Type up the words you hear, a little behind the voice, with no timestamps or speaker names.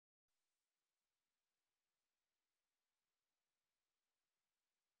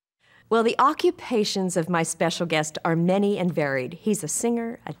Well, the occupations of my special guest are many and varied. He's a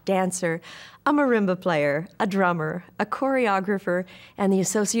singer, a dancer, a marimba player, a drummer, a choreographer, and the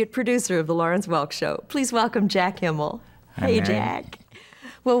associate producer of the Lawrence Welk Show. Please welcome Jack Imel. Hey, Jack.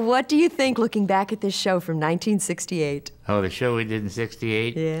 Well, what do you think looking back at this show from 1968? Oh, the show we did in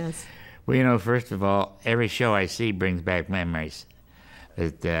 68? Yes. Well, you know, first of all, every show I see brings back memories.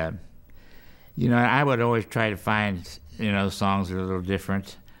 But, you know, I would always try to find, you know, songs that are a little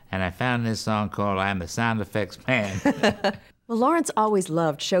different. And I found this song called I'm the Sound Effects Man. Well, Lawrence always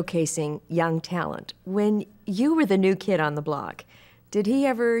loved showcasing young talent. When you were the new kid on the block, did he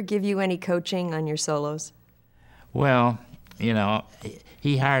ever give you any coaching on your solos? Well, you know,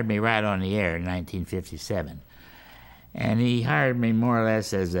 he hired me right on the air in 1957. And he hired me more or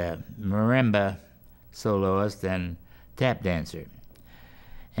less as a marimba soloist and tap dancer.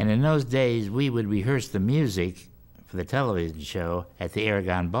 And in those days, we would rehearse the music for the television show at the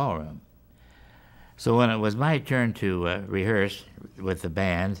Aragon Ballroom. So when it was my turn to rehearse with the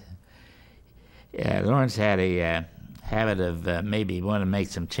band, Lawrence had a habit of maybe want to make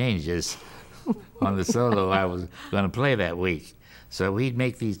some changes on the solo I was going to play that week. So he'd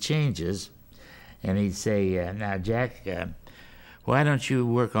make these changes, and he'd say, now, Jack, why don't you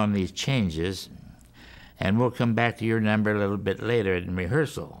work on these changes, and we'll come back to your number a little bit later in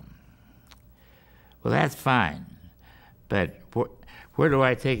rehearsal. Well, that's fine. But where do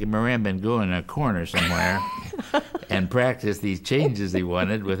I take a marimba and go in a corner somewhere and practice these changes he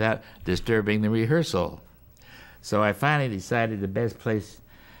wanted without disturbing the rehearsal? So I finally decided the best place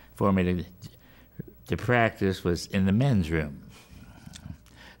for me to practice was in the men's room.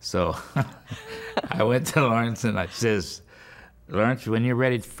 So I went to Lawrence and I says, Lawrence, when you're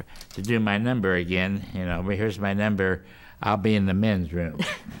ready to do my number again, you know, rehearse my number, I'll be in the men's room.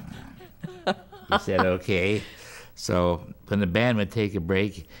 He said, okay. So when the band would take a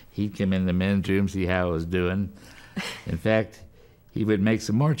break, he'd come in the men's room, see how I was doing. In fact, he would make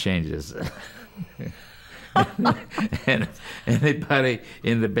some more changes. And anybody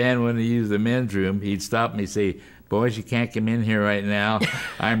in the band wanted to use the men's room, he'd stop me and say, boys, you can't come in here right now.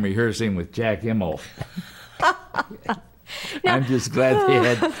 I'm rehearsing with Jack Imel. Now, I'm just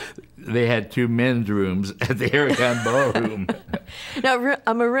glad they had two men's rooms at the Aragon Ballroom. Now,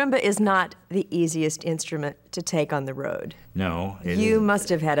 a marimba is not the easiest instrument to take on the road. No. You must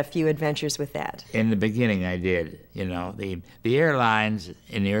have had a few adventures with that. In the beginning, I did. You know, the airlines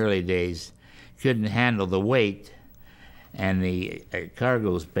in the early days couldn't handle the weight and the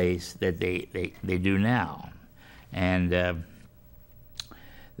cargo space that they do now. And the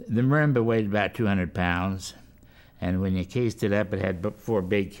marimba weighed about 200 pounds. And when you cased it up, it had 4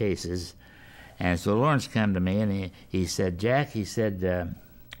 big cases. And so Lawrence came to me and he said, Jack, he said,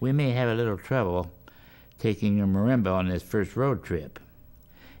 we may have a little trouble taking your marimba on this first road trip.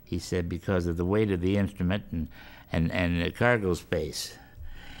 He said, because of the weight of the instrument and the cargo space.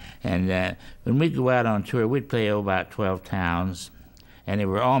 And when we go out on tour, we'd play about 12 towns, and they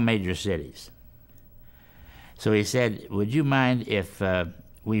were all major cities. So he said, would you mind if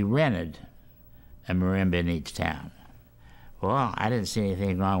we rented a marimba in each town? Well, I didn't see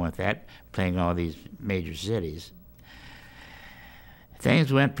anything wrong with that, playing all these major cities.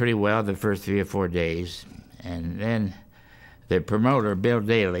 Things went pretty well the first 3 or 4 days, and then the promoter, Bill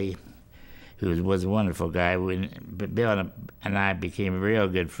Daly, who was a wonderful guy, Bill and I became real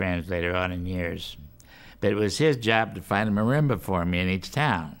good friends later on in years. But it was his job to find a marimba for me in each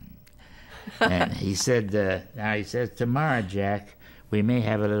town. And he said, he says, tomorrow, Jack, we may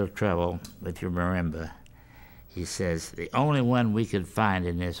have a little trouble with your marimba. He says, the only one we could find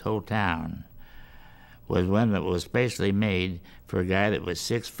in this whole town was one that was specially made for a guy that was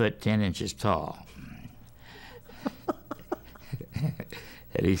 6 foot 10 inches tall.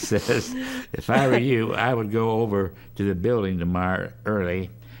 And he says, if I were you, I would go over to the building tomorrow early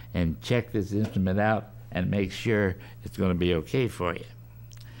and check this instrument out and make sure it's going to be okay for you.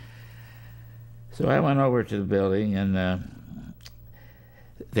 So I went over to the building, and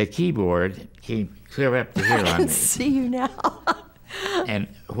the keyboard came clear up to here on me. I can see you now. And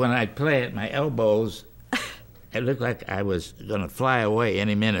when I play it, my elbows, it looked like I was going to fly away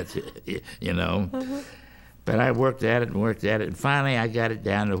any minute, you know. But I worked at it, and finally I got it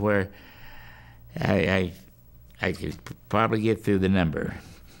down to where I could probably get through the number,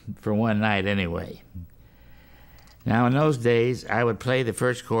 for one night anyway. Now, in those days, I would play the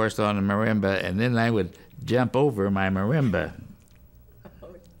first chorus on the marimba, and then I would jump over my marimba.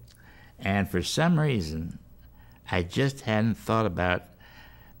 And for some reason, I just hadn't thought about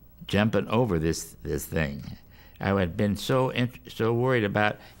jumping over this thing. I had been so worried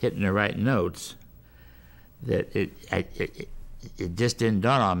about hitting the right notes that it just didn't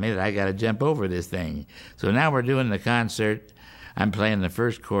dawn on me that I got to jump over this thing. So now we're doing the concert. I'm playing the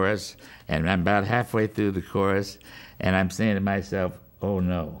first chorus, and I'm about halfway through the chorus, and I'm saying to myself, oh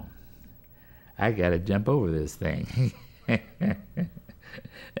no, I got to jump over this thing. I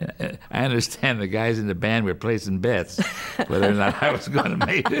understand the guys in the band were placing bets whether or not I was going to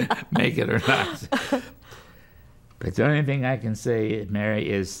make it or not. But the only thing I can say, Mary,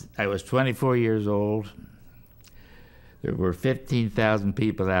 is I was 24 years old. There were 15,000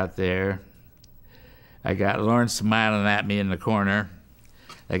 people out there. I got Lawrence smiling at me in the corner.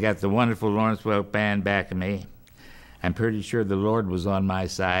 I got the wonderful Lawrence Welk band backing me. I'm pretty sure the Lord was on my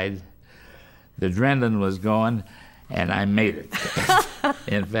side. The adrenaline was going, and I made it.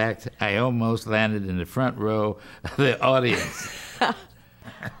 In fact, I almost landed in the front row of the audience.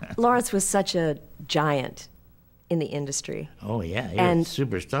 Lawrence was such a giant in the industry. Oh, yeah, he was a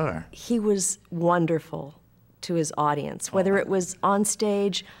superstar. He was wonderful to his audience, whether it was on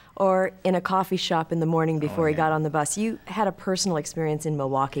stage or in a coffee shop in the morning before he got on the bus. You had a personal experience in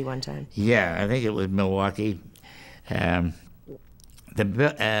Milwaukee one time. Yeah, I think it was Milwaukee. The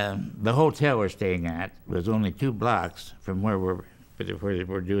hotel we're staying at was only 2 blocks from where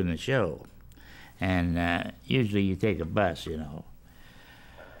we're doing the show. And usually you take a bus, you know.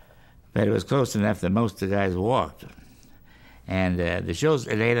 But it was close enough that most of the guys walked. And the show's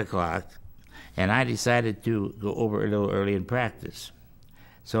at 8 o'clock, and I decided to go over a little early and practice.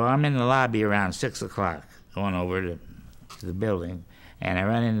 So I'm in the lobby around 6 o'clock, going over to the building, and I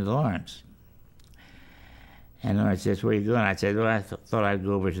run into Lawrence. And Lawrence says, where are you going? I said, well, I thought I'd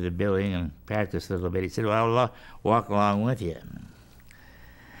go over to the building and practice a little bit. He said, well, I'll walk along with you.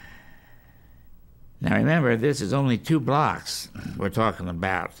 Now remember, this is only 2 blocks we're talking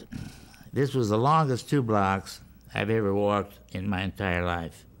about. This was the longest 2 blocks I've ever walked in my entire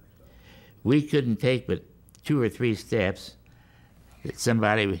life. We couldn't take but 2 or 3 steps that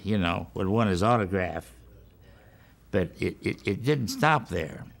somebody, you know, would want his autograph. But it didn't stop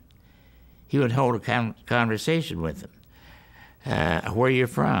there. He would hold a conversation with him. Where are you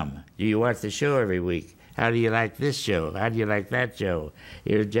from? Do you watch the show every week? How do you like this show? How do you like that show?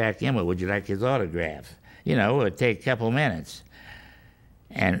 Here's Jack Imel. Would you like his autograph? You know, it would take a couple minutes.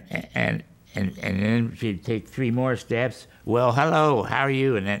 And then if you take 3 more steps, well, hello, how are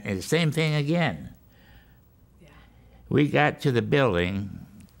you? And then the same thing again. Yeah. We got to the building.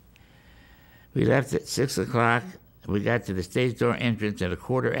 We left at 6 o'clock. We got to the stage door entrance at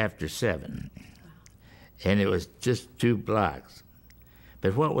 7:15. And it was just 2 blocks.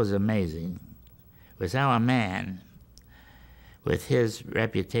 But what was amazing was how a man with his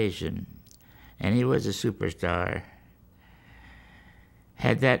reputation, and he was a superstar,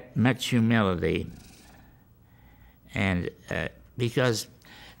 had that much humility. And because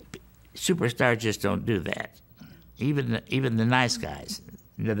superstars just don't do that. Even the nice guys,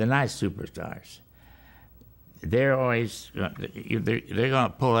 the nice superstars, they're always, they're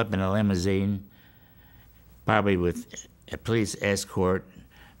going to pull up in a limousine, probably with a police escort.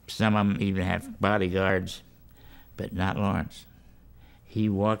 Some of them even have bodyguards, but not Lawrence. He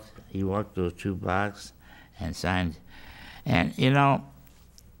walked those 2 blocks and signed. And, you know,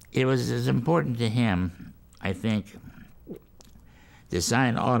 it was as important to him, I think, to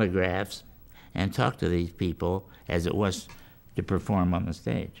sign autographs and talk to these people as it was to perform on the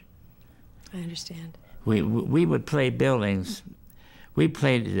stage. I understand. We would play buildings. We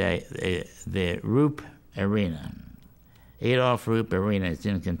played the Roop Arena. Adolph Roop Arena is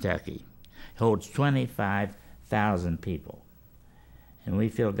in Kentucky. It holds 25,000 people. And we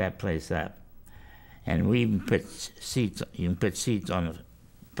filled that place up. And we even put seats, you can put seats on the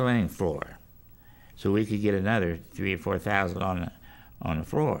playing floor. So we could get another 3,000 or 4,000 on the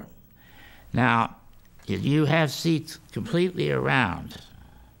floor. Now, you have seats completely around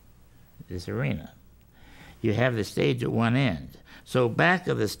this arena. You have the stage at one end. So back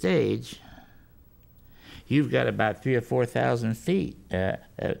of the stage, you've got about 3,000 or 4,000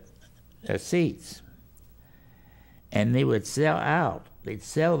 seats. And they would sell out. They'd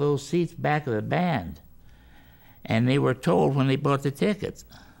sell those seats back of the band. And they were told when they bought the tickets.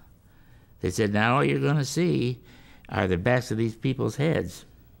 They said, now all you're going to see are the backs of these people's heads.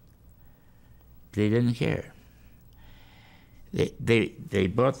 They didn't care.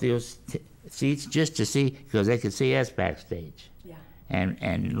 They bought those seats just to see, because they could see us backstage. Yeah.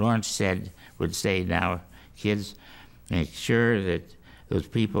 And Lawrence would say, now, kids, make sure that those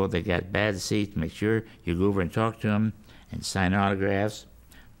people that got bad seats, make sure you go over and talk to them and sign autographs.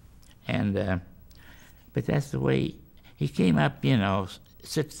 And but that's the way he came up, you know.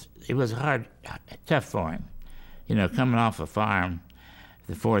 It was tough for him, you know, coming off a farm,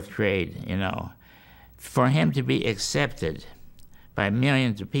 the 4th grade, you know. For him to be accepted by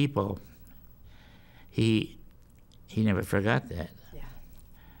millions of people, he never forgot that. Yeah.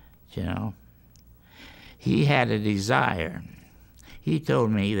 You know, he had a desire. He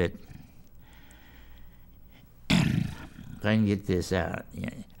told me that, if I can get this out,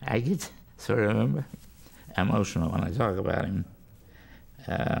 I get sort of emotional when I talk about him.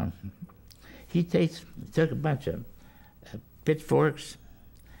 He took a bunch of pitchforks,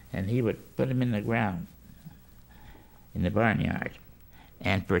 and he would put them in the ground in the barnyard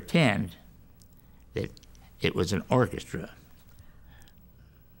and pretend that it was an orchestra.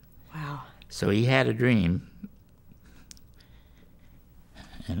 Wow. So he had a dream,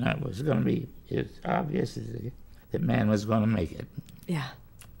 and that was going to be as obvious as the man was going to make it. Yeah.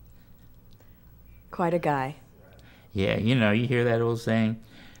 Quite a guy. Yeah, you know, you hear that old saying,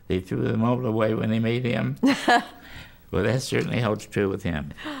 they threw the mold away when they made him. Well, that certainly holds true with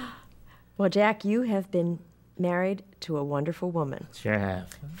him. Well, Jack, you have been married to a wonderful woman. Sure have.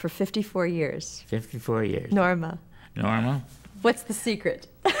 For 54 years. 54 years. Norma. Norma? What's the secret?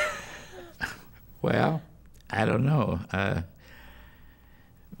 Well, I don't know.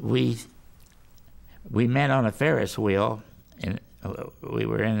 We met on a Ferris wheel, and we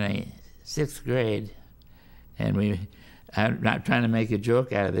were in the 6th grade, and I'm not trying to make a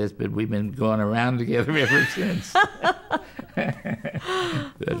joke out of this, but we've been going around together ever since.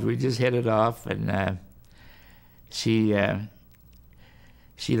 But we just hit it off, and she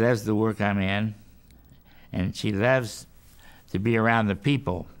loves the work I'm in, and she loves to be around the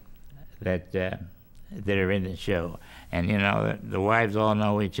people that are in the show. And you know, the wives all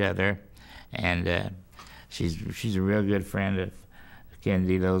know each other, and she's a real good friend of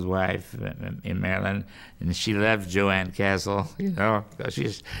Kennedy, those wife in Maryland, and she loves Joanne Castle, you know, because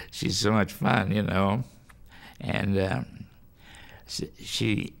she's so much fun, you know, and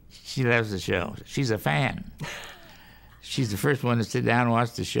she loves the show. She's a fan. She's the first one to sit down and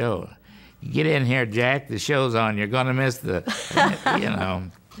watch the show. You get in here, Jack, the show's on. You're going to miss the, you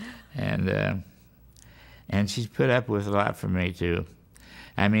know, and she's put up with a lot from me too.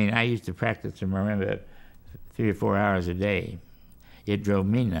 I mean, I used to practice the marimba 3 or 4 hours a day. It drove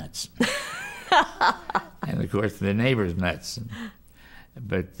me nuts. And of course the neighbors nuts.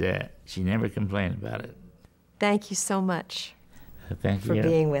 But she never complained about it. Thank you so much Thank for you.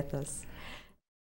 being with us.